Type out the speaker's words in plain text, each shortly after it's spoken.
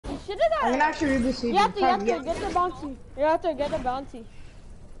I'm gonna actually reboot season. You have to get the bounty. You have to get the bounty.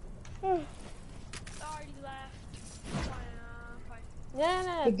 Already left. Fine.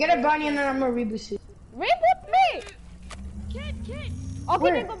 Yeah. You get a bounty and then I'm gonna reboot season. Reboot me! Kid!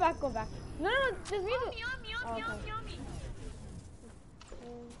 Okay, then go back. No, just reboot.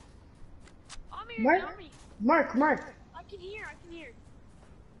 Mark. I can hear.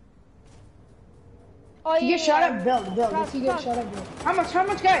 Oh, you get shot at, build. If you get shot at, build. How much,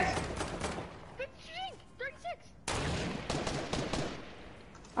 guys? 36!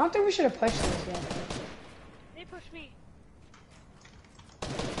 I don't think we should have pushed this yet. They pushed me.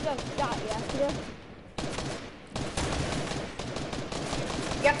 Just got ya.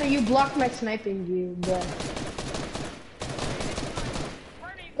 After you blocked my sniping view, but...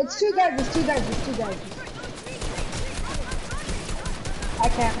 It's two guys. I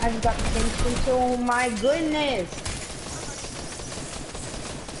can't, I just got the same thing, oh my goodness!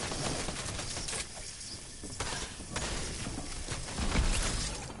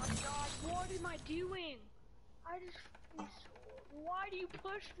 Oh my god, what am I doing? Why do you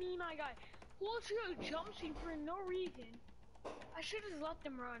push me, my guy? Let's go jump shooting for no reason. I should have let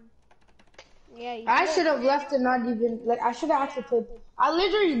them run. Yeah, I should have left and not even, like, I should have actually played.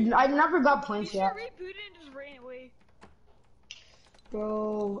 I never got points yet. You should reboot it and just ran away.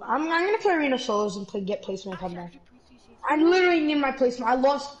 Bro, I'm gonna play Arena Solos and get placement come back. I literally need my placement. I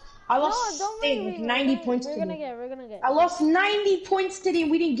lost no, 90 points today. We're gonna get. I lost 90 points today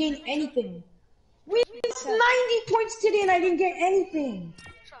and we didn't gain anything. We lost 90 points today and I didn't get anything.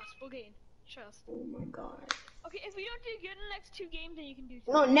 Trust, we'll gain. Trust. Oh my god. Okay, if we don't do good in the next 2 games, then you can do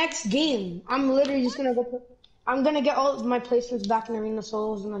something. No, next game. I'm literally just gonna go. I'm gonna get all of my placements back in Arena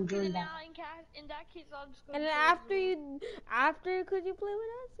Solos and then join back. In that case, I'll just go. And then after, could you play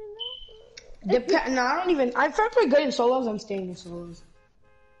with us? No, I don't even. I feel pretty good in solos. I'm staying in solos.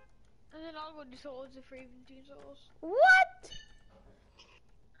 And then I'll go do solos if we're even doing solos. What?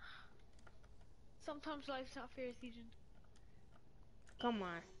 Sometimes life's not fair, Season. Come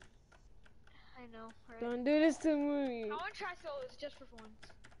on. I know, right? Don't do this to me. I wanna try solos just for fun.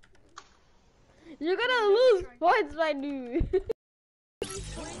 You're gonna lose points, my dude.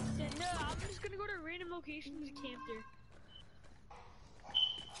 No, I'm just gonna go to random locations and camp there.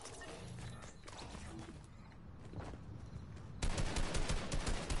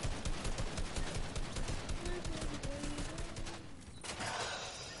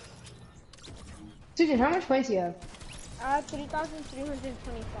 Susan, how much points do you have?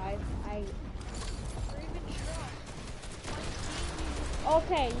 3,325.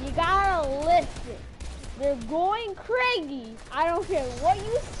 Okay, you gotta listen. They're going crazy. I don't care what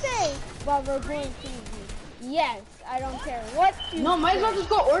you say, but we're going crazy. Yes, I don't care what you No, might say. as well just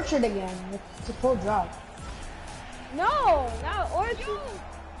go Orchard again. It's a full drop. No, not Orchard.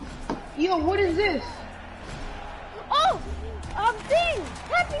 Yo, what is this? Oh, thing.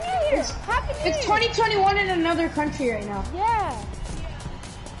 Happy New Year. Happy New Year. It's 2021 in another country right now. Yeah.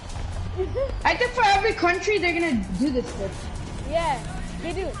 I think for every country they're gonna do this thing. Yeah,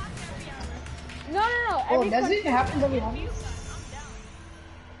 they do. No. Oh, does it happen every time?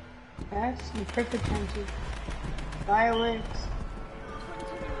 That's the perfect time to. Fireworks.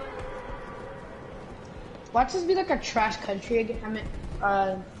 Watch this be like a trash country again. I mean,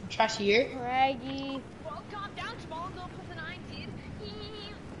 trash year. Craggy. Well, calm down, small. Don't put the 9, dude.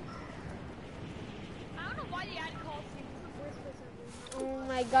 I don't know why they added Call of Duty. It's the worst place ever. Oh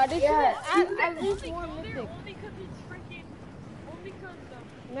my god, this should at least more mythic. Only because it's freaking. Only because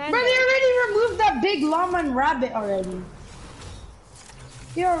Bro, they already removed that big llama and rabbit already.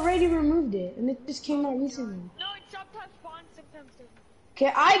 They already removed it, and it just came out recently. No, it sometimes spawns, sometimes doesn't. Okay,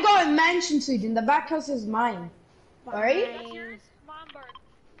 I got mansion suite, and the back house is mine. Alright? That's yours? Mine, Bart.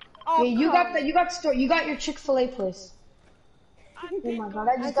 Oh, Yeah, you got your Chick-fil-A place. Oh my god,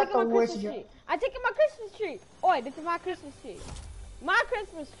 I just got the worst job. I take my Christmas tree. Oh, this is my Christmas tree. My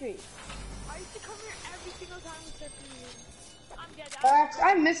Christmas tree. I used to come here every single time except for you. I'm dead.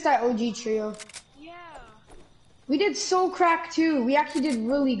 I missed that OG trio. Yeah. We did so crack too. We actually did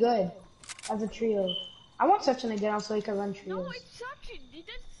really good as a trio. I want Sachin again so he can run trios. No, it's Sachin.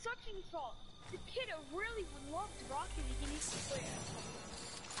 It's Sachin's fault. The kid really loved Rocket. He needs to quit.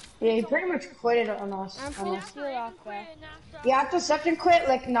 Yeah, he pretty much quit it on us. I'm full steal off there. Yeah, after Sachin quit,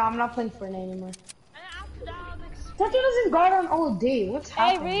 like, no, I'm not playing Fortnite anymore. And after that, I was like, Sachin doesn't guard on all day. What's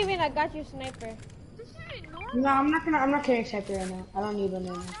Hey, happening? Raven, I got you sniper. this isn't normal. No, I'm not carrying sniper right now. I don't need one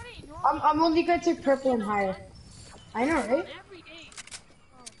anymore. That ain't normal. I'm only gonna take purple and higher. I know, right? Every day.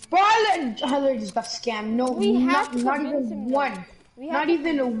 Bro, I literally just got scammed. No, not even one.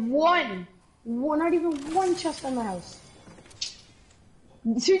 Not even one chest on my house.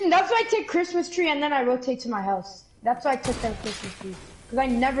 Susan, that's why I take Christmas tree and then I rotate to my house. That's why I took that Christmas tree. Because I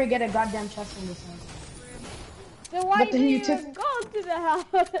never get a goddamn chest in this house. Then why But then did you you took- even go to the house?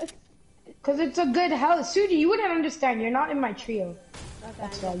 Because it's a good house. Suji, you wouldn't understand. You're not in my trio. Okay,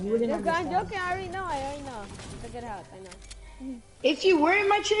 That's I know. why you wouldn't I'm understand. joking. I already know. It's a good house. I know. If you were in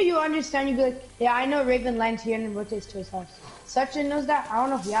my trio, you understand. You'd be like, yeah, I know Raven lands here and then rotates to his house. Sachin knows that. I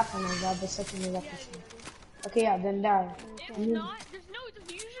don't know if Yappa knows that, but Sachin knows that for sure. Okay, yeah, then there. If not, there's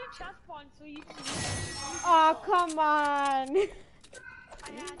usually chest spawn, so you can. Oh, come on. I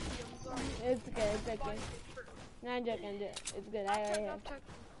had to. I'm sorry. It's good. It's okay. No, I'm joking. It's good. I have.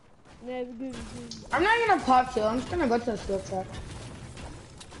 No, it's good. It's good. I'm not gonna pop kill. I'm just gonna go to the skill track.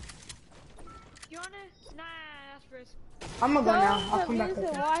 You wanna? Nah, that's risk. I'm gonna go now. Don't I'll come back abuse with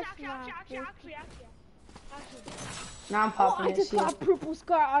it. you. Watch Actually. Now I'm Oh, popping I it. just See got ya. a purple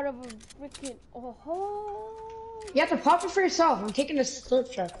scar out of a freaking. Oh. You have to pop it for yourself. I'm taking the skill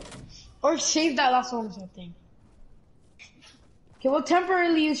track. Or save that last one or something. Okay, we'll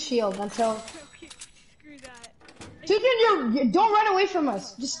temporarily use shield until. Okay, screw that. Susan, you don't run away from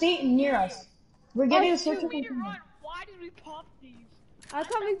us. Just stay near us. We're getting a Shoot, skill we track. didn't run. Why did we pop these? I'm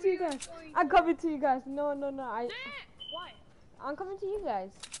coming to you guys. I'm coming to you guys. No. What? I'm coming to you guys.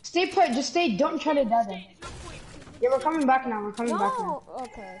 Stay put. Just stay. Don't try to die there. There's no point. Yeah, we're coming back now. We're coming back now. No.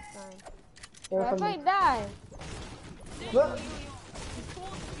 Okay, it's fine. Yeah, we're What if coming I back. die? Look.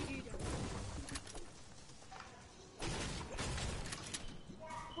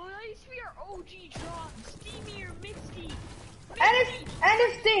 Well, that used to be our OG drop. Steamy or Misty.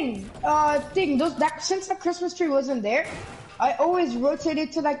 Since the Christmas tree wasn't there, I always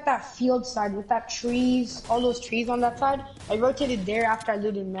rotated to like that field side with that trees, all those trees on that side. I rotated there after I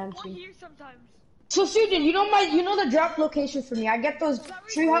looted We're mansion. here sometimes. So Susan, you know the drop location for me. I get those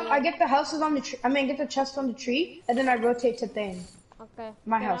I get the houses on the tree. I get the chest on the tree, and then I rotate to thing. Okay.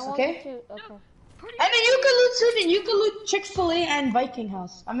 My Then house, I won't okay? get you- Okay. Pretty And then you can loot Susan. You can loot Chick-fil-A and Viking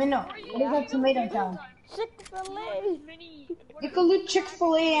House. I mean no, what is that Tomato Town? Chick-fil-A. many. You can loot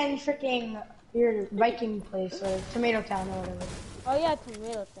Chick-fil-A and freaking your Viking place or Tomato Town or whatever. Oh yeah,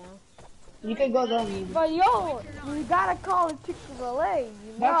 Tomato Town. You can go there. Maybe. But yo, you gotta call it Chick-fil-A. You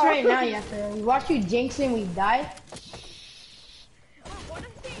know? That's right now, you have to. We watch you jinx and we die. What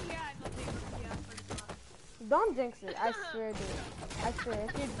if they? Yeah, nothing. Yeah, but it's not. Don't jinx it. I swear, dude. I swear,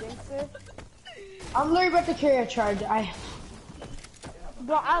 if you jinx it. I'm literally about to carry a charge.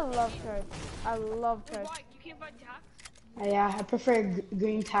 Bro, I love church. I love church. Why? You can't find tax? Yeah, I prefer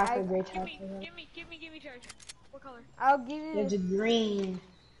green tack or gray tack. Give me charge. What color? I'll give you. There's a green.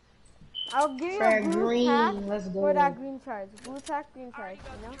 I'll give you For a blue green, tack let's go. for that green charge. Blue tack, green I charge. already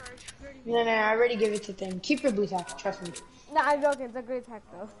got You know? the charge. Ready? No, I already gave it to them. Keep your blue tack, trust me. Nah, I'm joking. It's a great tack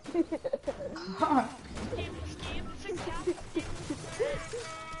though. Scam, six tap.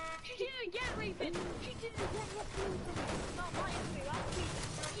 She did it again, Raven. She did it again. Not lying to me. Last week,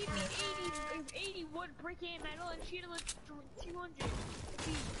 he made 80 wood brick and metal, and she had like 200.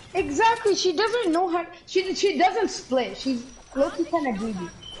 Exactly. She doesn't know how. She doesn't split. She's low-key kind of greedy.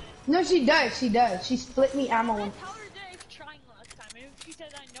 No, she does. She split me ammo I once. told her that it's trying last time, and if she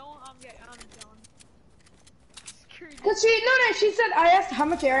says I know, I'm done. Screwed. Cause she said, I asked how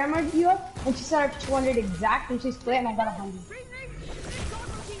much air ammo do you have, and she said I have 200 exact, and she split, and I got 100. Raven, it's on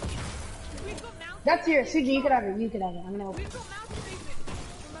rotation. We've got mounted. That's yours, Suji, you can have it, I'm gonna open. We've got mounted, Raven.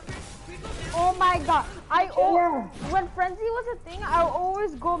 Remember? We've got mounted. Oh my god. Yeah. When frenzy was a thing, I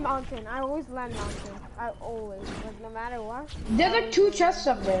always go mountain. I always land mountain. I always, like no matter what. There's like 2 chests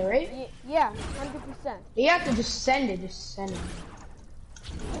up there, right? Yeah, 100%. You have to just send it.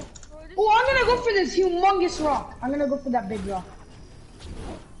 Oh, I'm gonna go for this humongous rock. I'm gonna go for that big rock.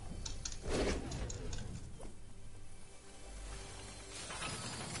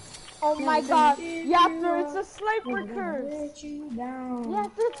 Oh my god. Yapter, it's a sniper curse. Let you down.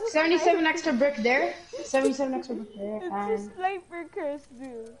 Yapter, it's a 77 extra brick there. 77 extra brick there. It's a And sniper curse,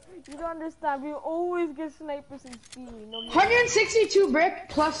 dude. You don't understand. We always get snipers in speed. No matter. 162 brick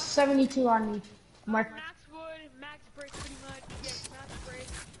plus 72 on me. Mark. Max wood, max brick, pretty much. Yes, max brick.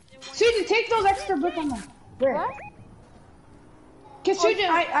 And one- Suji, take those extra brick on my brick. What? Cause Suji,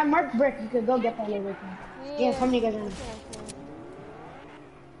 I marked brick. You could go get that later. Yeah, how many guys are in? Okay.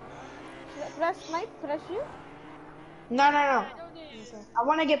 Could I snipe? Could I shoot? No. I don't need I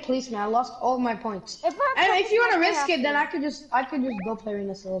want to get policeman. I lost all my points. If I And if you want to I have risk it, then I could just go play in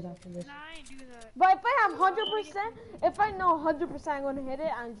the solos after this. Nah, I ain't do that. But if I have 100%, if I know 100% I'm gonna hit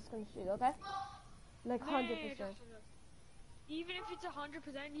it, I'm just gonna shoot. Okay? Like 100%. Even if it's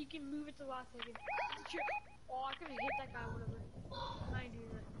 100%, he can move it to the last second. Oh, I could have hit that guy, whatever. I ain't do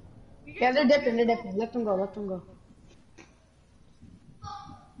that. You Yeah, guys they're don't dipping. do Let them go.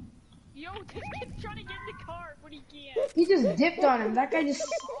 Yo, this kid's trying to get in the car, but he can't. He just dipped on him. That guy just.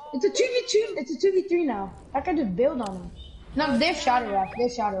 It's a 2v2. It's a 2v3 now. That guy just bailed on him. No, they're shadow rocks.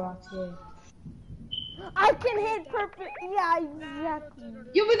 They're shadow rocks. Yeah. I can hit perfect. Yeah, exactly.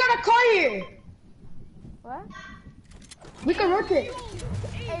 Yo, we got a car here. What? We can rotate.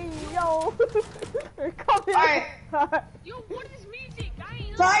 Hey, yo. They're coming. Alright. Yo, what is music? I ain't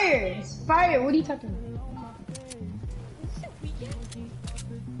know. Fire. It's fire. What are you talking about? Is it weekend?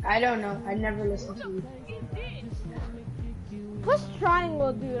 I don't know. I never listened to you. What is this? Push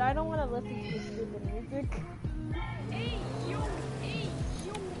triangle, dude. I don't want to listen to this stupid music. Hey, yo, hey,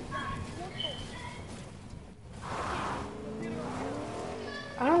 yo.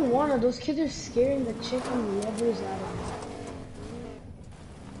 I don't wanna. Those kids are scaring the chicken livers out of me.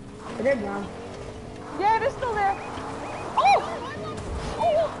 But they're brown. Yeah, they're still there. Oh!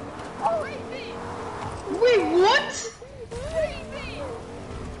 Oh! Oh! Wait, what?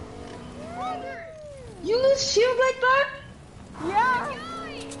 You lose shield like that? Yeah!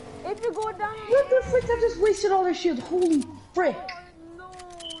 If you go down... What the frick? I just wasted all their shield. Holy frick. No,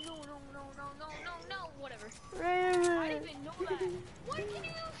 whatever. I didn't even know that. Why can you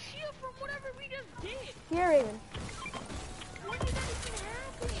lose shield from whatever we just did? Here, Raven. When did that even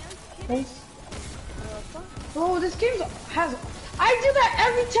happen? Thanks. Bro, this game has... I do that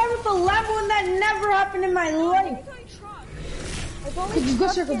every time with the level and that never happened in my life. Just go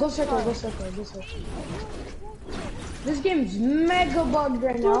circle, go circle, go circle, go circle. This game's mega bugged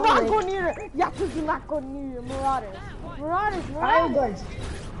right now. Do not go near it. Yakuza, do not go near it. Marauders. Marauders. Iron guards.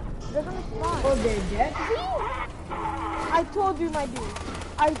 They're gonna spawn. Oh, they're dead? I told you, my dude.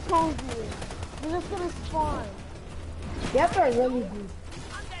 I told you. They're just gonna spawn. Yep, I really do.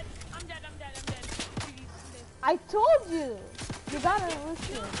 I'm dead. I told you. You gotta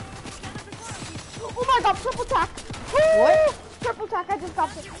listen. Oh my god, triple attack. What? Triple attack, I just got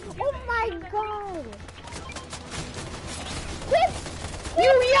it. Oh my god. Kids!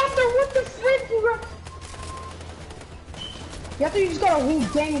 You Yapper, what the frick, bro? Yapper, you just got a whole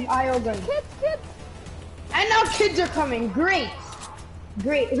gang of IO guns. Kids! And now kids are coming. Great.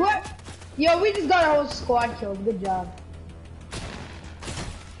 Great. What? Yo, we just got a whole squad killed. Good job.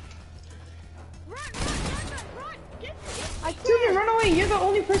 Run! I can't. Junior, run away. You're the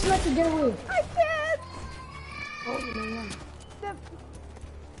only person that can get away. I can't. Oh, no.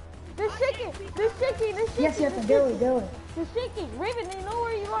 They're shaking. They're shaking. They're shaking. Yes, get away, get away. They're shaking. Raven, they know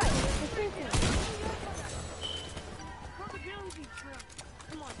where you are. They're shaking.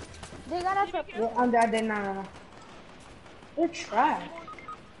 Come on. They got us up. Well, I'm dead. No. They're trash.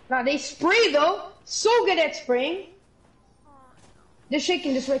 Nah, they spray though. So good at spraying. They're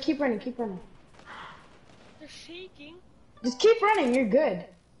shaking this way. Keep running, keep running. They're shaking. Just keep running. You're good.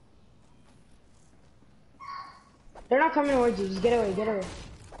 They're not coming towards you. Just get away, get away.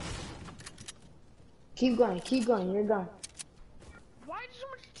 Keep going, you're gone. Why do so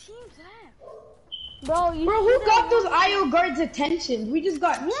much teams have? Bro, Who got those IO guards' attention? We just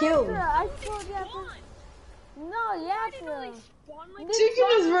got killed. I told you. No, yeah. Spawn like Chicken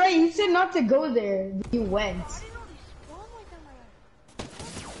was right. He said not to go there. He went. I didn't know they spawn like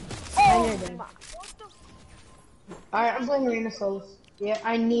that. And you're dead. my. What the? Alright, I'm playing Arena Solos. Yeah,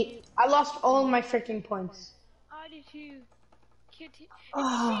 I lost all my freaking points. I did too. It's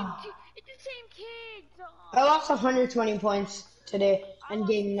the same kids. I lost 120 points today and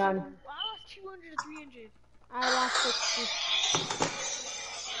gained none. I lost 200 to 300. I lost 60.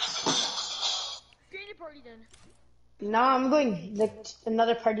 Create a party then. Nah, I'm going like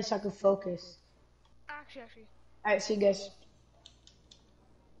another party so I can focus. Actually. Alright, see you guys.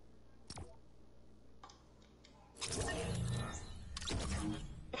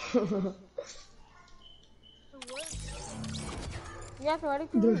 What? Yeah, so what I'm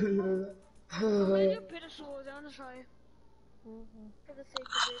gonna do pedestals on the side. For the sake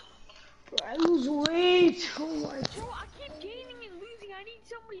of it. I lose weight. Oh my god. Bro, I keep gaining and losing. I need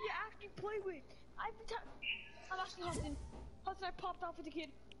somebody to actually play with. I'm actually Hudson. Hudson, I popped off with the kid.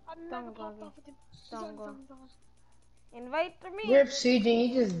 I'm never popped off with him. Don't go. Invite me. Rip CJ,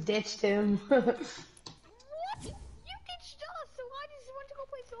 you just ditched him. What? You ditched us, so why does he want to go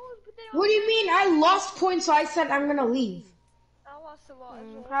play solos? But then What do you mean? I lost points, so I said I'm gonna leave. I lost a lot as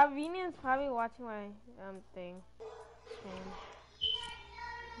well. Pravinian's probably watching my thing.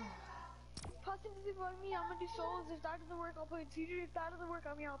 Hudson doesn't want me. I'm gonna do solos. If that doesn't work, I'll play TJ. If that doesn't work,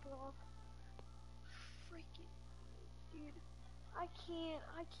 I'm gonna hop it off. Freaking dude. I can't.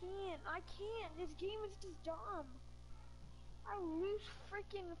 This game is just dumb. I lose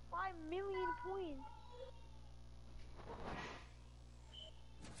freaking 5 million points.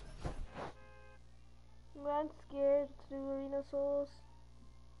 I'm scared to do Arena Souls.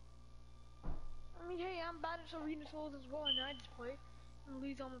 mean, hey, I'm bad at Arena Souls as well, and I just play and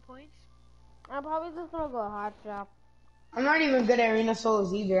lose all my points. I'm probably just gonna go hot shop. I'm not even good at Arena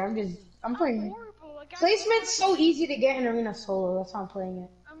Solos either. I'm playing. Horrible. Like, Placement's so easy to get in Arena Solo. That's why I'm playing it.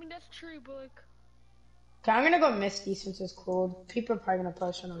 I mean, that's true, but like. Okay, I'm gonna go Misty since it's cold. People are probably gonna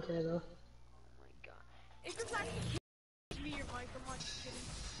push. I don't care though. Oh my god. If this actually kills me, your mic, I'm not just kidding.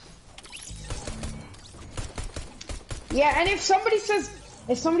 Yeah, and if somebody's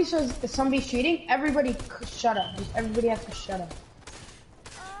cheating, everybody shut up. Everybody has to shut up.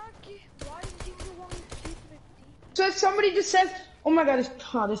 Okay. Why did you want to keep 50? So if somebody just says, "Oh my god,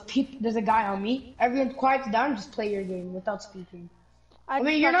 there's a guy on me," everyone quiets down. Just play your game without speaking. I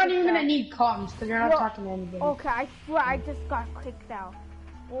mean, you're not even gonna need comms because you're not talking to anybody. Okay, I swear I just got kicked out.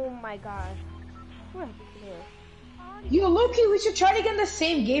 Oh my god. What is Yo, Loki, we should try to get in the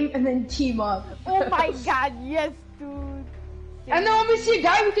same game and then team up. Oh my god, yes, dude. And then when we see a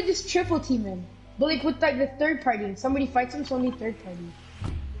guy, we could just triple team him. But like with like the third party, and somebody fights him, so only third party.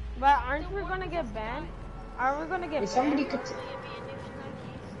 But aren't we gonna get banned? Are we gonna get banned? Somebody could.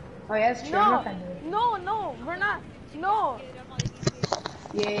 Oh yeah, that's true. No, we're not. No.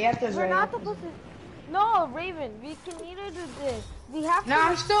 Yeah, We're not supposed to. No, Raven, we can either do this. We have to. No,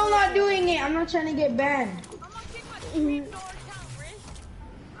 I'm still not doing it. I'm not trying to get banned. I'm not getting my $3 account risk.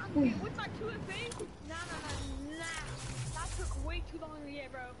 Okay, with my 2FA? Nah. That took way too long to get,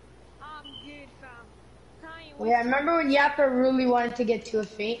 bro. I'm good, fam. Yeah, remember when Yappa really wanted to get to a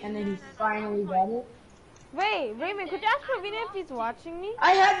fate and then he finally got it? Wait, Raven, could you ask Pravina if he's watching me?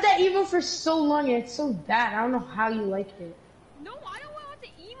 I had that emo for so long and it's so bad. I don't know how you liked it. No, I don't want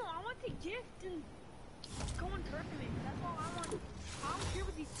the emo. I want the gift and go on tournament. That's all I want. I don't care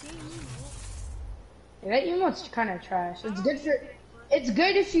what these same emo. Yeah, that emote's kind of trash. It's good for. It's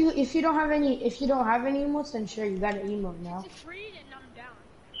good if you don't have any emotes, then sure you got an emote now. It's free and I'm down.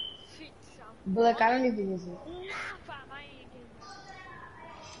 Shit, so. But like I don't even use it. Nah, fam, I ain't getting this.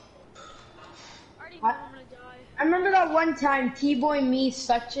 I already know I'm gonna die. I remember that one time T-Boy, me,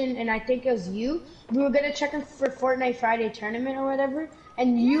 Sachin, and I think it was you. We were gonna check in for Fortnite Friday tournament or whatever,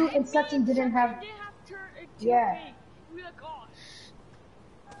 and you and Sachin didn't have. Yeah. We like, oh.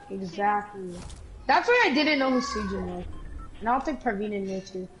 Exactly. That's why I didn't know who Sujin was. And I don't think Pravina knew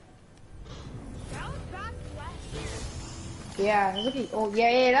too. That was back last year. Yeah, I was looking. Oh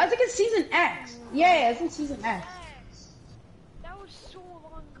yeah. That was like in season X. Yeah, it's in season X. That was so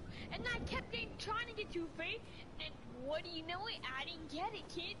long ago. And I kept trying to get to Fate, and what do you know it? I didn't get it,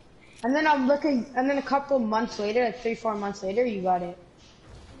 kid. And then I'm looking, and then a couple months later, like 3-4 months later, you got it.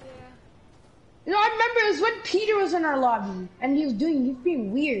 Yeah. You know, I remember it was when Peter was in our lobby, and he was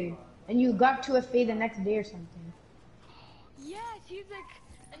being weird, and you got to a fade the next day or something. Yes, he's like,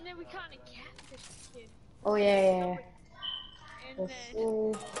 and then we kind of catfished the kid. Oh yeah. And That's then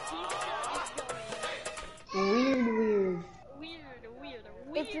so he's weird. weird.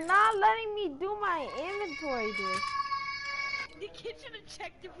 It's not letting me do my inventory, dude. The kid should have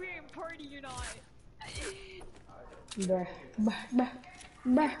checked if we're in party or not. Bruh. If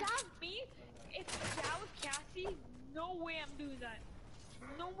that's me, if that was Cassie, no way I'm doing that.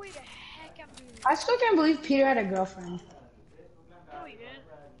 No way the heck I'm doing that. I still can't believe Peter had a girlfriend. No, he didn't.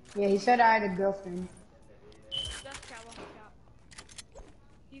 Yeah, he said I had a girlfriend. That's cap.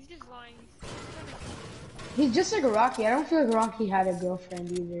 He's just lying. He's just like Rocky. I don't feel like Rocky had a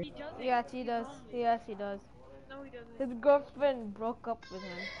girlfriend either. He doesn't. Yes, he does. Yes, he does. No, he doesn't. His girlfriend broke up with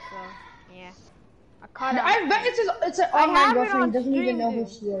him, so yeah. I caught it. I bet it's an I online have it girlfriend. on He doesn't even stream, know who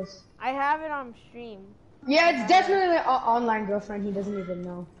dude. she is. I have it on stream. Yeah, it's definitely an online girlfriend. He doesn't even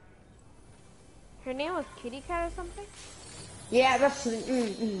know. Her name was Kitty Cat or something? Yeah, that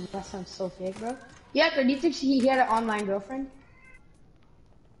sounds so fake, bro. Yeah, do you think he had an online girlfriend?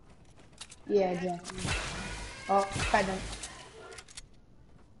 Yeah, exactly. Oh, I don't.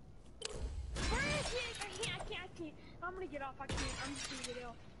 I can't. I'm gonna get off. I can't. I'm just gonna get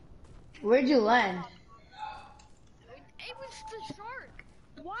off. Where'd you land? It was the shark.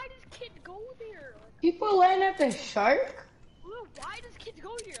 Why does kid go there? Like, People land at the shark? look, why does kids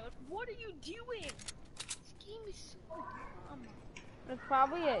go here? Like, what are you doing? This game is so dumb. It's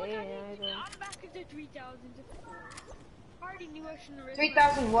probably an AI. I'm back into 3,000. I already knew I shouldn't have risked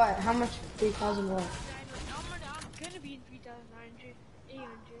 3,000 what? How much? 3,000 what? I'm gonna be in 3,900, 800.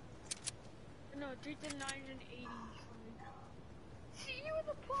 No, 3,980 something. See, you was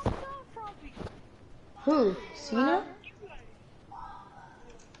a popped out probably. Who? Cena?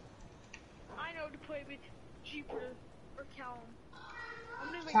 I know to play with Jupiter or Callum. I'm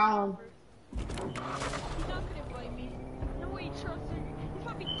gonna make Callum. He's not gonna blame me. No way he trusts me. He's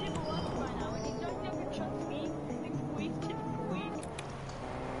probably Tim Left by now, and he doesn't ever trust me. He's wasted a week.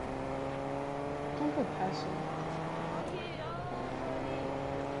 a pass it.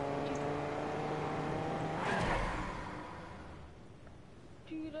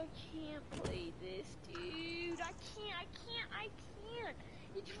 Dude, I can't play this, dude. I can't.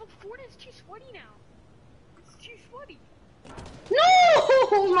 It's Fortnite's too sweaty now. It's too sweaty. No!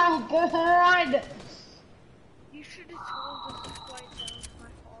 Oh my god! You should have told us to quiet down. It's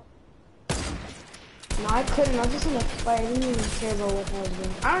my fault. No, I couldn't. I was just in a fight. I didn't even care about what I was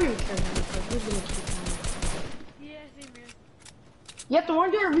doing. I don't even care about it. Who's gonna keep on? Yeah, same here. You have to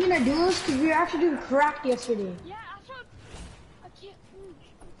want to do arena duels because we were actually doing crack yesterday. Yeah, that's what. I can't move.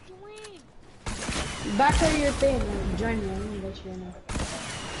 I'm doing. Back to your thing. Join me. I'm gonna let you in.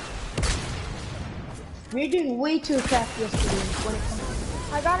 We were doing way too crack yesterday. When it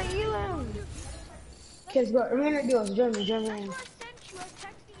comes I got an elim. kids, go arena duels. Join me. Join me. I sent you. I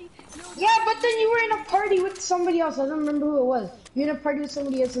texted you. Yeah, but then you were in a party with somebody else. I don't remember who it was. You were in a party with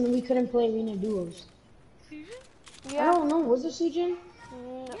somebody else, and then we couldn't play arena duels. Susan? Yeah. I don't know. Was it Sujin?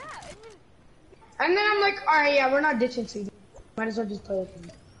 Mm, Yeah. And then I'm like, alright, yeah, we're not ditching Sujin. Might as well just play with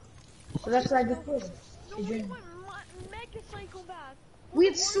him. So that's what I just played. No, we went mega psycho back. We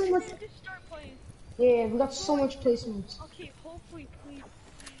had so much. Just start playing. Yeah, we got so much placements. Okay, hopefully, please.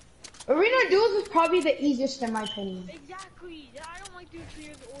 Arena duels is probably the easiest in my opinion. Exactly. I don't like doing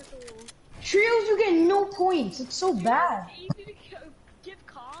trios or solos. Trios, you get no points. It's so bad. It's easy to give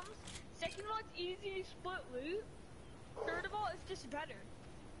comms. Second of all, it's easy to split loot. Third of all, it's just better.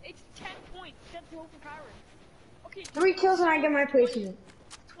 It's 10 points. That's overpowered. Okay. 3 kills and I get my placement.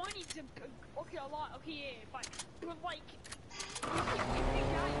 20 to okay, a lot. Okay, yeah, fine. But like, if you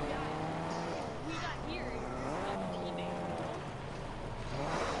die. We got here. Teammate.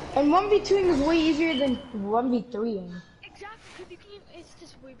 And 1v2ing is way easier than 1v3ing. Exactly, because you can. It's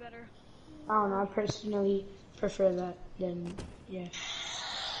just way better. I don't know. I personally prefer that than yeah.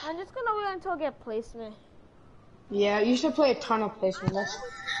 I'm just gonna wait until I get placement. Yeah, you should play a ton of placement. That's.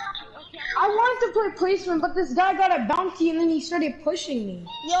 Okay, I wanted to play placement, but this guy got a bounty and then he started pushing me.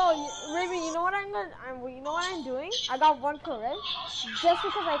 Yo, Raven, you know what you know what I'm doing? I got 1 kill, right? Just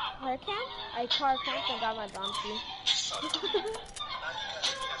because I car camped and got my bounty.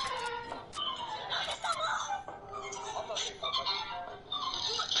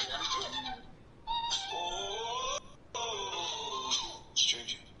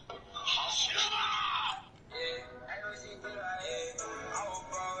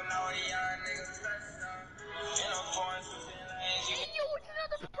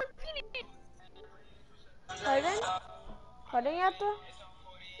 Pardon yattı?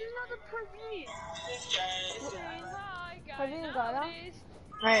 another perfect. Pardon gala?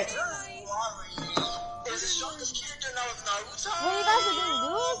 Right. What you guys are doing,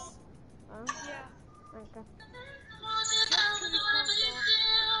 duels? Yeah. Okay.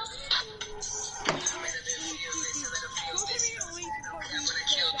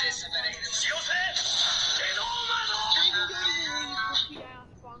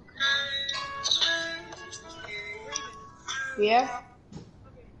 Yeah?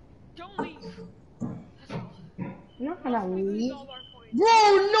 Don't leave. I'm not gonna leave. Bro,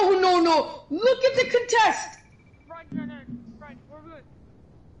 no. Look at the contest. Right, we're good.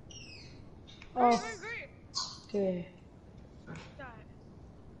 Oh, Great. okay. Die.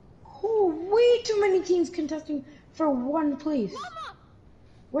 Oh, way too many teams contesting for one place. Mama!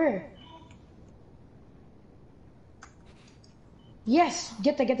 Where? Yes,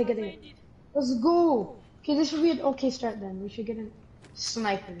 get that. Let's go. Okay, this should be an okay start then. We should get a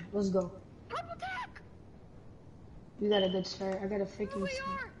sniper. Let's go. Purple attack! We got a good start. I got a freaking We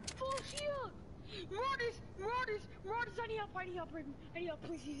sniper. are! Full shield! Marauders, I need help,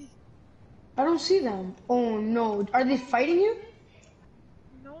 please. I don't see them. Oh no. Are they fighting you?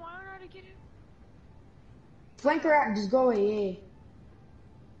 No, I don't know how to get it. Flanker out, just go away.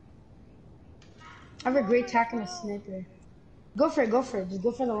 I have a great tack and a sniper. Go for it. Just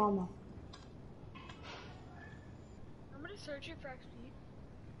go for the llama. I'm gonna search it for XP.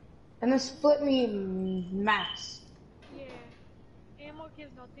 And then split me max. Yeah. Ammo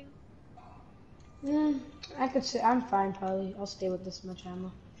gives nothing. I could say I'm fine probably. I'll stay with this much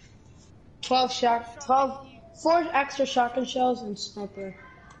ammo. 4 extra shotgun shells and sniper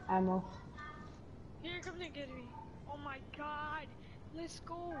ammo. Here comes the get me. Oh my god. Let's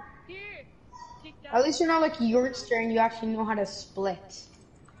go. Here. Take that. At least you're not like Yorkster and you actually know how to split.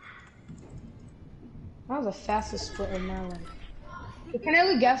 That was the fastest split in my life. Okay, can I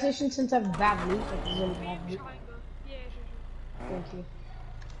leave gas station since I have bad loot? Like really bad loot. Yeah, sure. Thank you.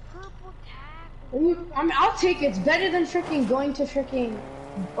 Purple tag. I mean, I'll take it. It's better than freaking going to freaking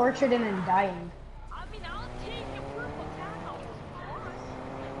Orchard and then dying. I mean, I'll take the purple tag off this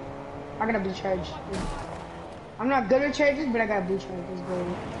boss. I got a blue charge. I'm not good at charges, but I got a blue charge. Let's go.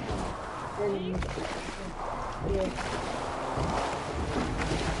 Yeah.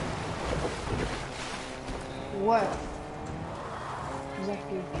 What?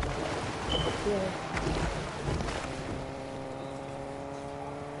 Exactly. Yeah.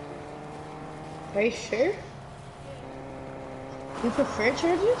 Are you sure? You prefer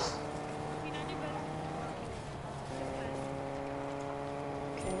charges?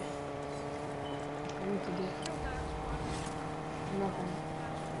 Okay. I need to do nothing.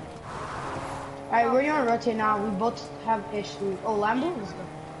 Alright, we're gonna rotate now. We both have issues. Oh, Lambo? Let's go.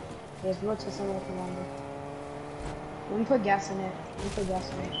 Yes, rotate somewhere for Lambo. Let me put gas in it. Let me put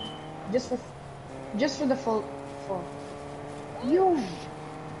gas in it. Just for the full. You.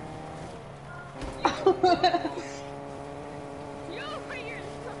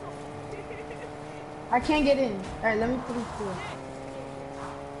 I can't get in. Alright, let me put it through.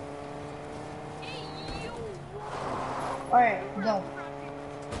 Alright, go.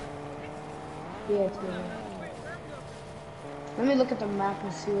 Yeah, it's good. Let me look at the map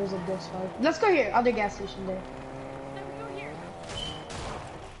and see where's a good spot. Let's go here. Other gas station there.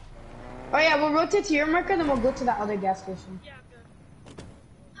 Oh yeah, we'll rotate to your marker, then we'll go to that other gas station. Yeah,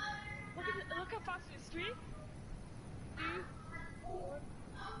 good. Look how fast it is. 3, 2, 1.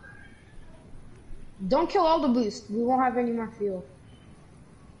 Don't kill all the boost. We won't have any more fuel.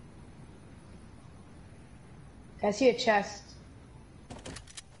 I see a chest.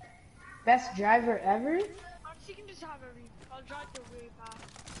 Best driver ever? You can just have every. I'll drive the way fast.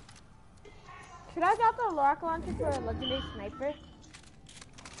 Should I drop the rocket launcher for a legendary sniper?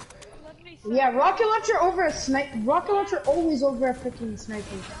 Yeah, rocket launcher over a sniper. Rocket launcher always over a freaking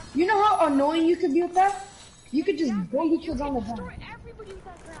sniper. You know how annoying you could be with that? You could just bomb each other on the back. Everybody with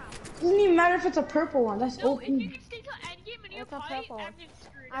that crap. Doesn't even matter if it's a purple one. That's No, OP. if you can stay till endgame and you It's a fight, purple. everything's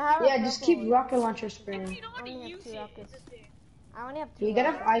screwed. Yeah, just keep rocket launcher spraying. If you don't want to I only have use 2 it, rockets. it's a thing. I only have 2. You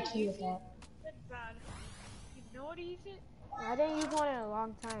gotta have rockets. IQ with that. That's bad. You know how to use it? I didn't use one in a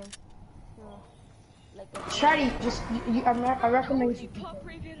long time. So, like a Shady, just I recommend you. Pop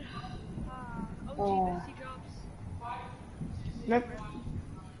rated. OG Oh. Bessie drops. Nope.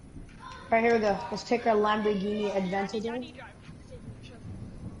 Alright, here we go. Let's take our Lamborghini Adventure. Johnny drive.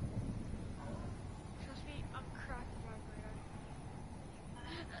 Trust me, I'm cracked driver.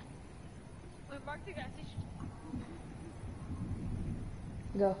 Wait, mark the gas station.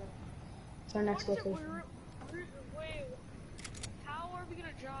 Go. It's our next location. Wait, how are we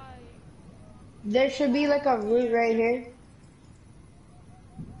gonna drive? There should be like a route right here.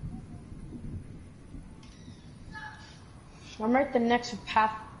 I'm right the next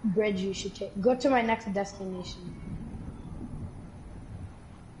path bridge you should take. Go to my next destination.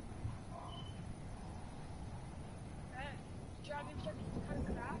 Driving kind of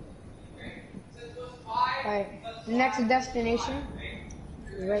crap. Alright, next destination.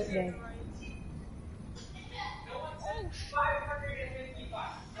 Right there.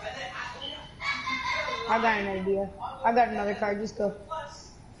 I got an idea. I got another car, just go.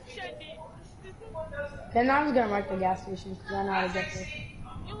 Then I'm just gonna mark the gas station because I know how to get there.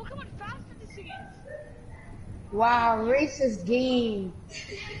 Yo, look how much faster this thing is. Wow, racist game.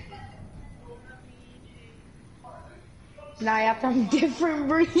 Nah, you have to have a different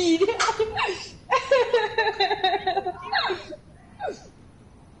breed.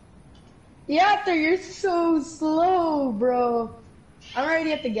 Yachter, you're so slow, bro. I'm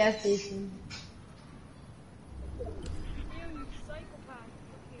already at the gas station. You psychopath.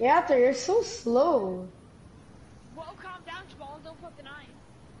 Yachter, you're so slow. Well, calm down, Jamal. Don't put the 9.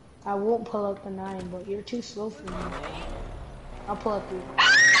 I won't pull up the 9, but you're too slow for me. I'll pull up you.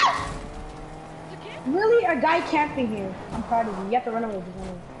 Really? A guy camping here. I'm proud of you. You have to run away. Just run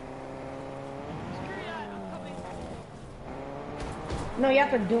away. No, you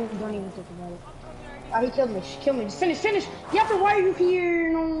have to don't even think about it. Oh, he killed me. Kill me. Just finish. You have to, why are you here?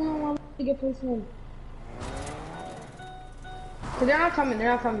 No, I want to get policemen. So they're not coming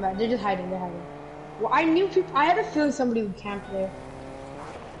back. They're just hiding. Well, I knew people, I had a feeling somebody would camp there.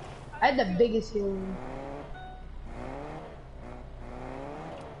 I had the biggest feeling.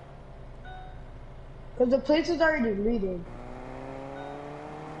 Because the place was already looted.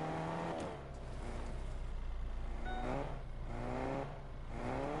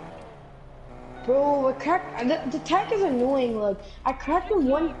 Bro, the tech is annoying. Look, I cracked him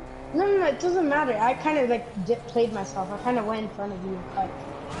one. No, it doesn't matter. I kind of like played myself. I kind of went in front of you and cut.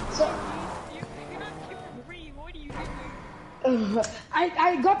 So You're not keeping free. What are you doing?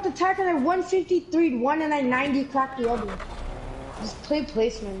 I got the tech and I 153 one and I 90 cracked the other. Just play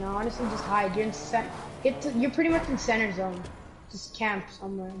placement now. Honestly, just hide. You're in you're pretty much in center zone. Just camp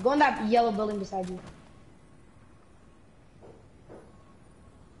somewhere. Go in that yellow building beside you.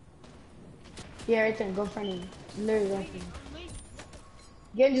 Yeah, right there. Go in front of you. Literally right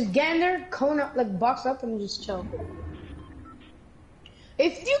there. Just get in there, cone up, like box up, and just chill.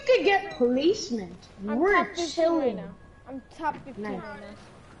 If you could get placement, we're chilling. Right now. I'm top 15 nice. right now.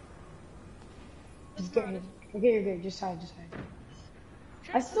 Just get him. Okay, you're good. Just hide.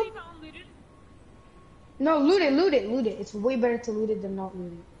 I still. No, loot it. It's way better to loot it than not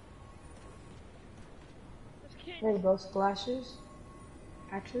loot it. There you go. Splashes.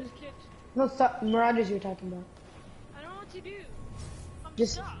 Axes. No, stop. Marauders you're talking about. I don't know what to do. I'm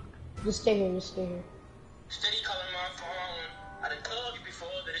Just stay here. Steady calling my phone. I done told you before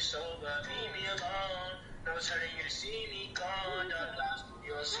that it's over. Leave me alone. No, it's hurting you to see me gone.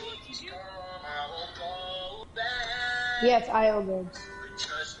 You'll see me storm. I won't go back. Yeah, it's IO goods.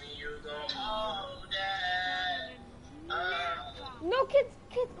 Trust me, you gon' hold that. No, kids.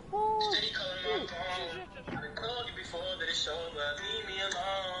 Oh. Steady calling my phone. I done told you before that it's over. Leave me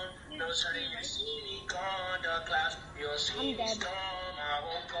alone. No, it's hurting you to see me gone. Dark clouds, you'll see me storm. I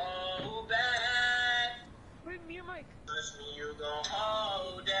won't go back. Wait, me or Mike? Trust me, you gon'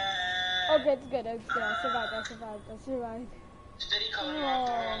 hold that. Okay, it's good. I survived. Steady calling my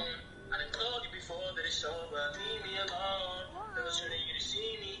phone. I done told you before that it's over. Leave me alone. No, it's hurting you to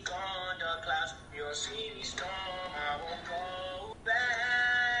see me gone. Dark clouds, you'll see me storm. I won't go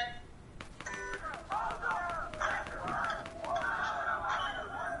back.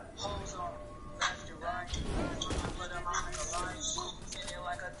 Hoes on, left to right. But I'm on the line. Sitting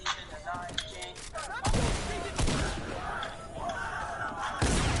like a thief in the night. King.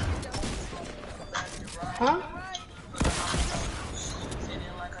 Huh?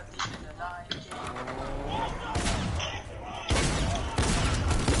 Sitting like a thief in the night. King.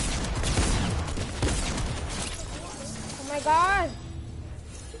 Oh my god.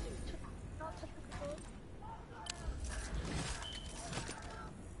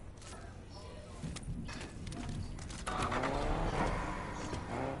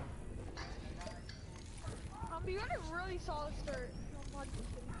 You got a really solid start.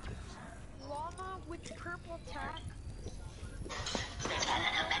 Llama with purple tack.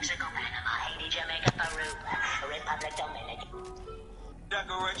 Canada, Mexico, Panama, Haiti, Jamaica, Peru, Republic Dominican.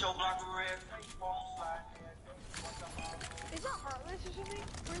 Decorate your block with red. Is that Heartless or something?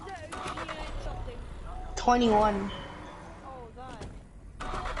 Or is that OGN something? 21. Oh, that.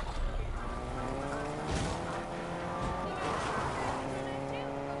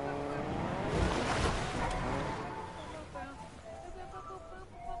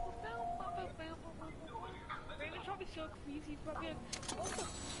 Raven's probably so confused, he's probably like, what the f***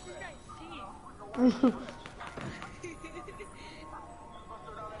 you guys seeing?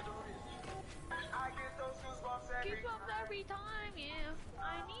 Goosebumps every time, yeah. I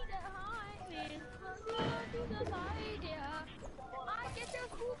need a high, man. To the side, yeah. I get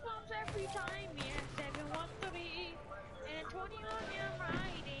those goosebumps every time, yeah. 713 and 20 on me, I'm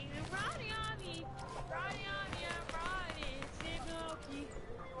riding on me, I'm riding.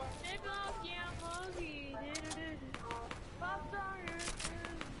 Signal, yeah, I'm moving. Pop star,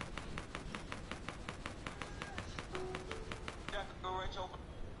 Decorate your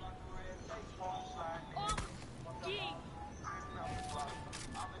block with red. oh, dang.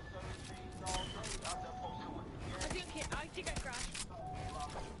 I think I crashed.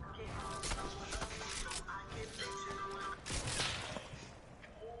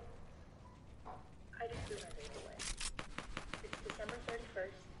 I just threw my vape away. It's December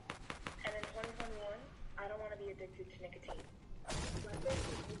 31st, and in 2021, I don't want to be addicted to nicotine. Let's say if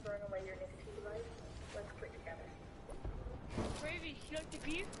you burn away your nicotine device, let's quit together. Gravy, you like the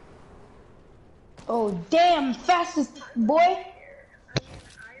beef? Oh, damn, fastest boy. I like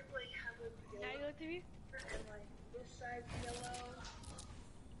have a Now you like the beef? and like this side's yellow,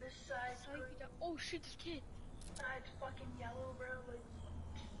 this side's green, Oh shit, this kid. side's fucking yellow, bro. Like,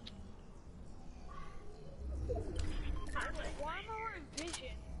 Why am I wearing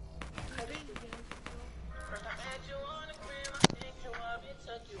vision?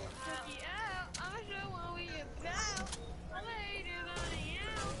 Took you out, I'm sure what we about. Later on out,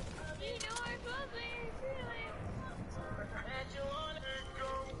 you know I'm buzzing, feeling.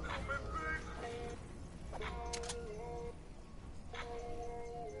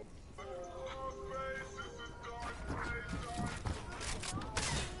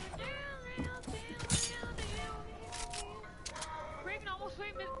 Raven almost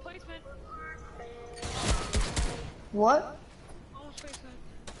made placement. What? Almost placement.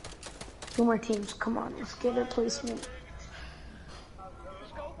 2 more teams. Come on, let's get a placement.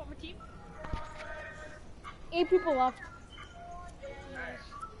 Let's go, one more team. 8 people left.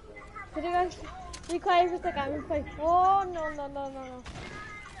 Could you guys be quiet for a second? I'm playing. Oh, no.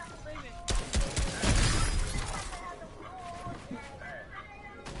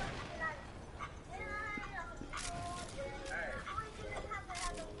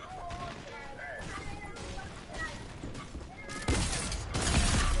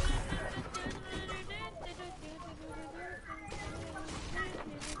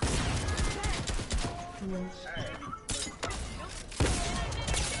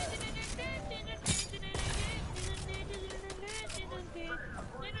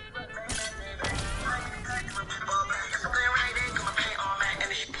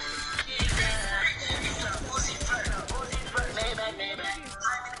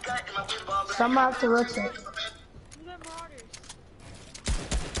 Some have to rotate.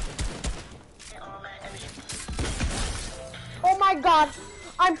 Oh my god,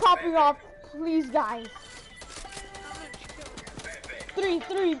 I'm popping off. Please, guys.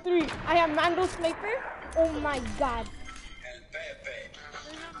 3. I have Mando Sniper. Oh my god.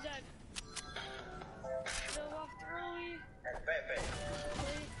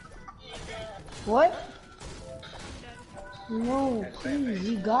 What? No, please,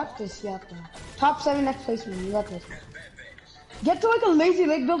 you got this, Yatta. Top 7 next placement, you got this. Get to like a lazy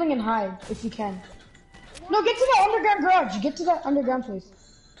lake building and hide, if you can. No, get to the underground garage. Get to that underground place.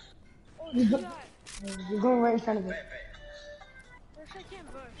 You're going right in front of it. First I can't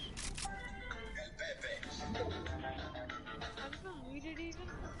bush. I've been weeded even.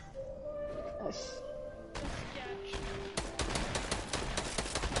 Yes. Sketch.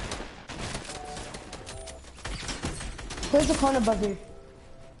 Place the corner above here.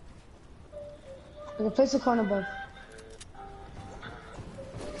 Okay, place the corner above.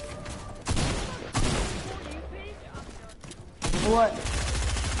 What?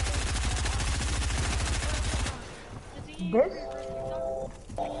 This?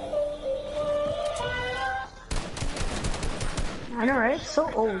 I know, right? It's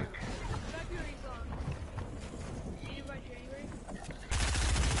so old.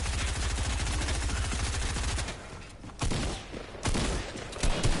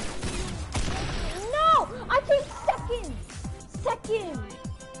 No! I came second!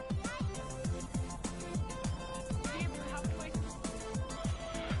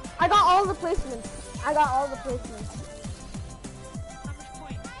 I got all the placements. How much points?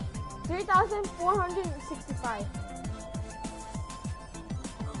 3,465.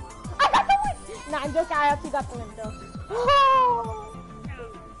 I got the win! Nah, I'm joking. I actually got the win, though.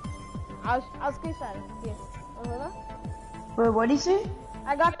 I'll screenshot it. Yes. Hold on. Wait, what did you say?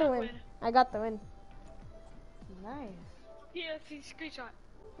 I got the win. Nice. Yeah, see, screenshot.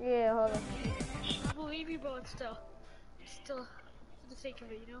 Yeah, hold on. I believe you, but it's still for the sake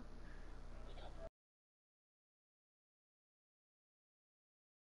of it, you know?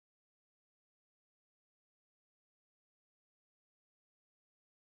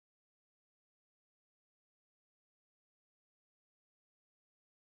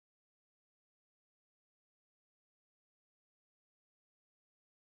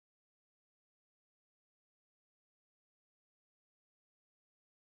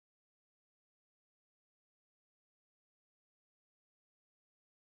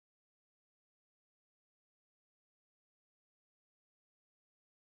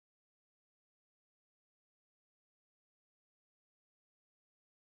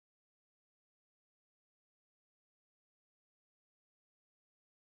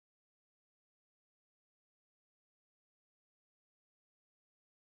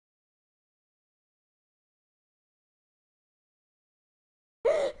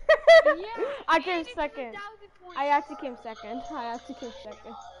 I came second. I actually came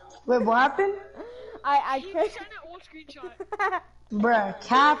second. Wait, what happened? I You came. sent an old screenshot. Bruh,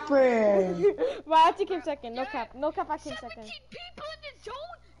 capper. But I actually came second. No cap, I came 17 second. people in the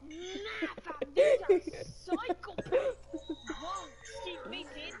zone? Nah, fam, these are psychopaths. Whoa, Steve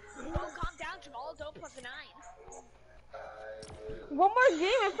Mason. Don't calm down, Jamal. Don't put the 9. One more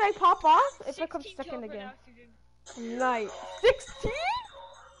game if I pop off. If I come 16 second kills again. right now, Susan. Nice. 16?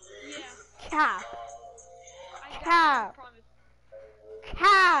 Yeah. Cap. I Cap. promise.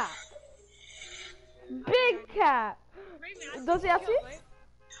 Cap. Big cap. Raymond, Does he have to? right?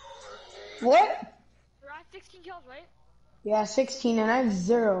 What? We're at 16 kills, right? Yeah, 16 and I have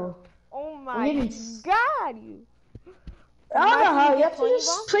 0. Oh We my didn't- god, you. I don't know how. You have to 20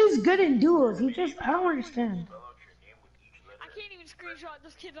 just plays good in duels. He just, I don't understand. I can't even screenshot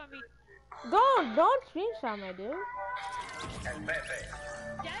this kid's on me. Don't screenshot my dude.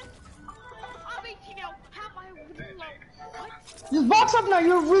 Dead? I'm 18 now. How am I really low? What? Just box up now.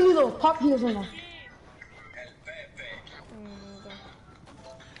 You're really low. Pop heals right now.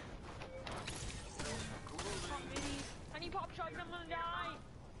 I'm gonna die.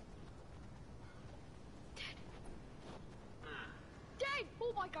 Dead!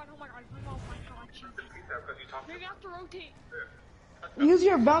 Oh my god, Jesus. Maybe I have to rotate. Use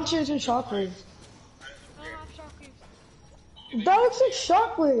your bouncers and shockwaves. I don't have shockwaves. That looks like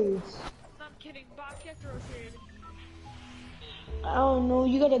shockwaves. I'm kidding, but I have to rotate. I don't know,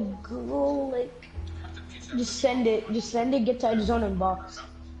 you gotta go like, just send it, get to edge zone and box.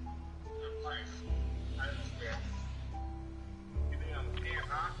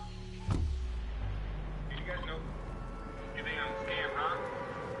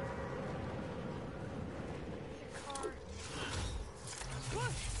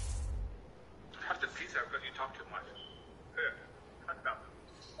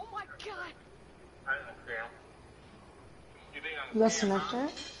 You got sniper? Yeah.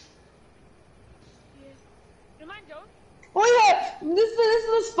 Am I done? Oh yeah, this is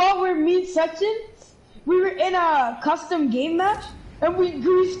the spot where me and Section, we were in a custom game match, and we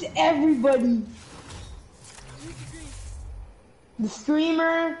griefed everybody. The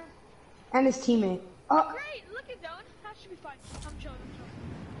streamer, and his teammate. Great, look at that. That should be fine. I'm chilling.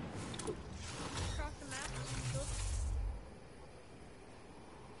 Cross the map. Cool.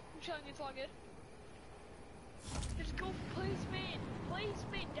 I'm chilling, it's all good. Just go for placement.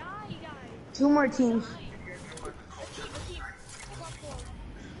 Placement, die, guys. 2 more teams. A team. Top 4.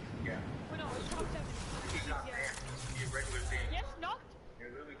 Yeah. Well, no, it's top 7. Yes, knocked.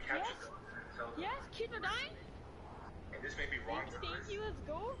 Yes, kids are dying. And this may be wrong. Thank you, let's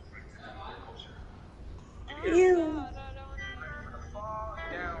go. You. Fall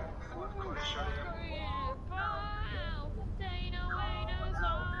down.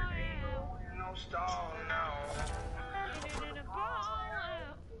 No stall now.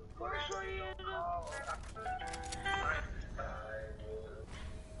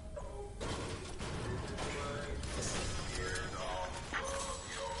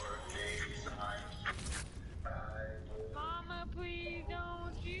 Mama, please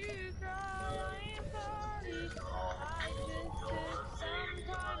don't you cry. I'm sorry. I just took some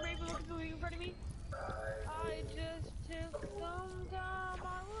time. Maybe look at the league in front of me. I just took some time. I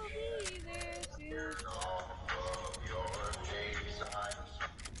will be there soon.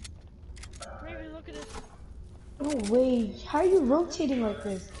 Maybe look at this. No way. How are you rotating like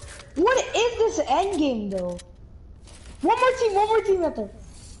this? What is this end game though? One more team out there.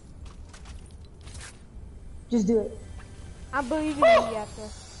 Just do it. I believe in you, Yapter.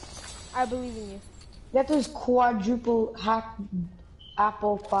 I believe in you. That is quadruple hack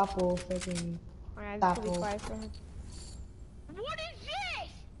apple quapple freaking Alright, this could be apple. quiet for him. What is this?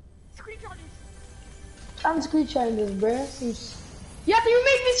 Screenshot this. I'm screenshotting this, bruh. Yeah, you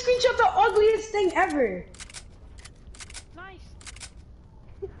make me screenshot the ugliest thing ever. Nice.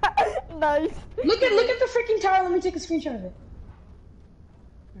 Nice. Look at the freaking tower. Let me take a screenshot of it.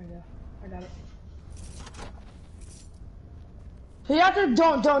 There we go. I got it. So you have to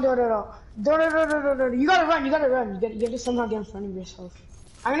don't. You gotta run. You gotta somehow get in front of yourself.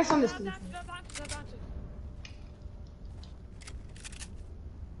 I'm gonna send this to you. It's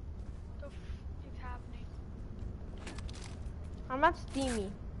happening. I'm not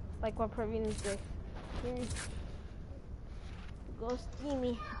steamy, like what Praveen is doing. Go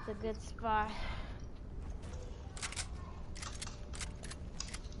steamy. It's a good spot.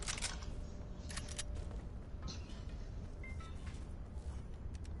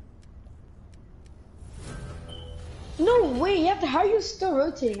 No way. How are you still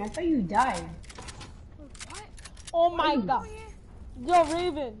rotating? I thought you died. What? Oh my Ooh. god. Yo,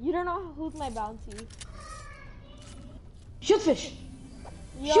 Raven, you don't know who's my bounty. Shieldfish.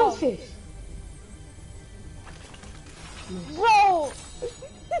 Yo, Shieldfish. bro!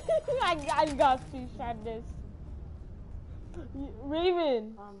 I got to shot this.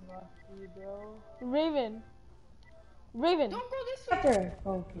 Raven. I'm lucky, bro. Raven. Don't go this way. There.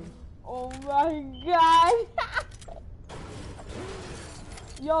 Okay. Oh my god.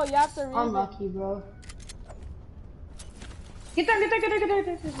 Yo, you have to Raven. I'm lucky, bro. Get there.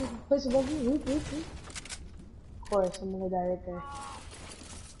 Place above you. Whoop. Of course, I'm gonna die right there.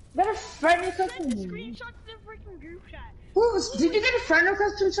 Better friend request from me. Screenshot to the freaking group chat. Did you get a friend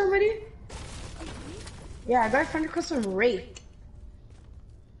request from somebody? Yeah, I got a friend request from Wraith.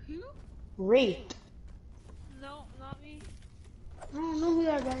 Who? Wraith. No, not me. I don't know who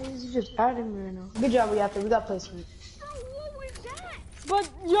that guy is. He's just adding me right now. Good job, we got there. We got placement. Bro, what was that? But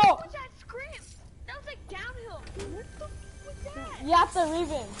yo, What was that script? That was like downhill. What the f was that? you have to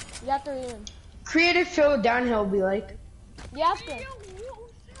Raven. You have to Raven. Creative fill downhill be like. You have to. Yo, what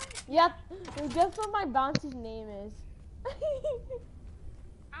was that? Yeah. Guess what my bounty's name is?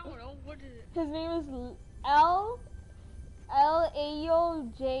 I don't know. What is it? His name is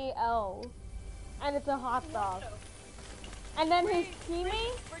Laojl, and it's a hot dog. And then his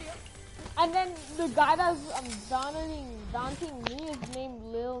teammate, and then the guy that's daunting me is named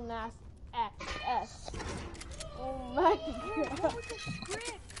Lil Nas X. Oh my Bro, god. what was the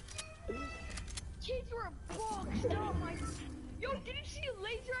script? Kids were boxed up. Yo, did you see the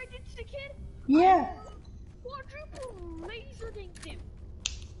laser I did to the kid? Yeah. Quadruple laser dinked him.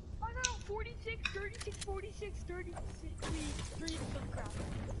 I got 46, 36, 46, 36, 3 some crap.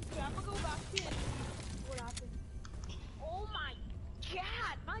 Okay, I'm gonna go back to it and see what happened. Oh my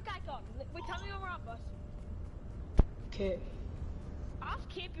god, my guy got lit. Wait, tell me when we're on bus. Okay. I was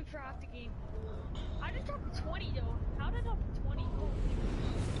camping for half the game. I just dropped a 20 though. How did I drop a 20?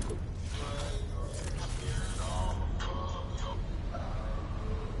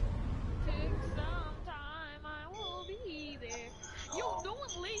 Take some time, I will be there. Yo, no one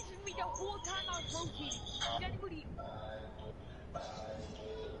lasered me the whole time I was rotating. Did anybody?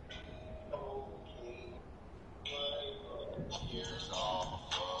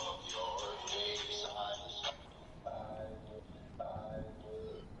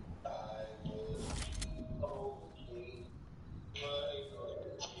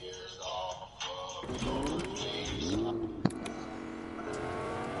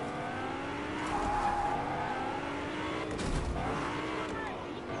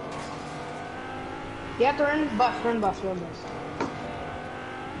 Yeah, we're in bus.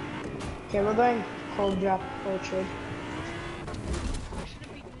 Okay, we're going cold drop orchard.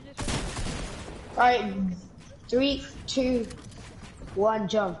 Alright, 3, 2, 1,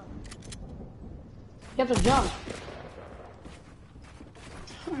 jump. You have to jump.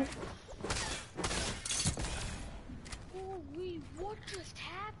 Holy, what just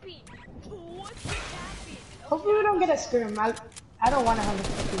happened? What just happened? Hopefully we don't get a scrim. I don't want to have a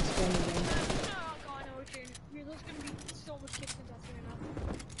fucking scrim again. No, I know what you're. There's gonna be so much kicks in that thing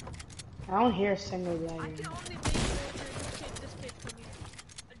now. I don't hear a single guy. I can only make this kid for me.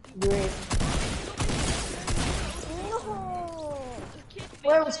 Great. No.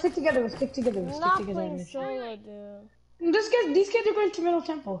 Wait, we'll stick together. Not playing solo, dude. These kids are going to Middle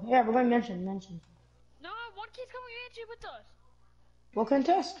Temple. Yeah, we're going mention. No, one kid's coming in with us. We'll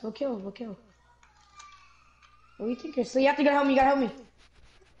contest. We'll kill. What do you think? So you have to help me.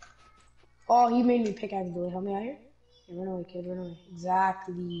 Oh, he made me pickaxe, dude. Help me out here. Okay, run away, kid. Run away.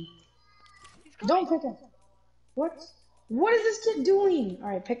 Exactly. Don't pickaxe. What? What is this kid doing?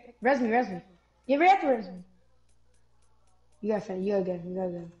 Alright, res me. You have to res me. You gotta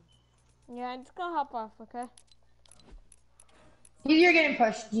go. Yeah, I'm just gonna hop off, okay? You're getting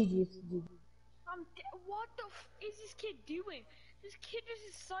pushed. GG. What the is this kid doing? This kid is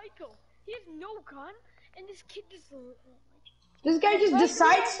a psycho. He has no gun, and this kid just... This guy just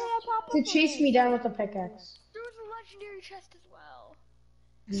decides to chase me down with a pickaxe. There was a legendary chest as well.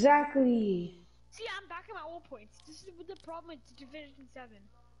 Exactly. See, I'm back at my old points. This is the problem with Division 7.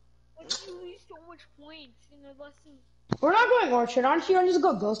 Like, you lose so much points in a less than... We're not going Orchard, aren't you? I'm just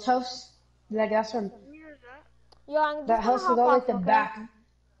go Ghost House. Like, that's where... Where is that? Yo, I'm just That house is all like the back.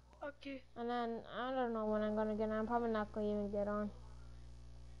 Okay. And then, I don't know when I'm gonna get on. I'm probably not gonna even get on.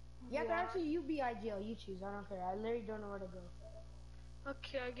 Yeah, but actually, you be IGL. You choose. I don't care. I literally don't know where to go.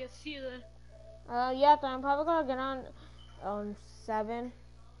 Okay, I guess see you then. Yeah, then I'm probably gonna get on 7.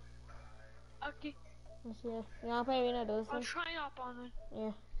 Okay. Let's see. You wanna play Arena 2? I'll try and hop on then.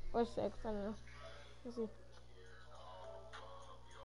 Yeah. Or 6, I don't know. Let's see.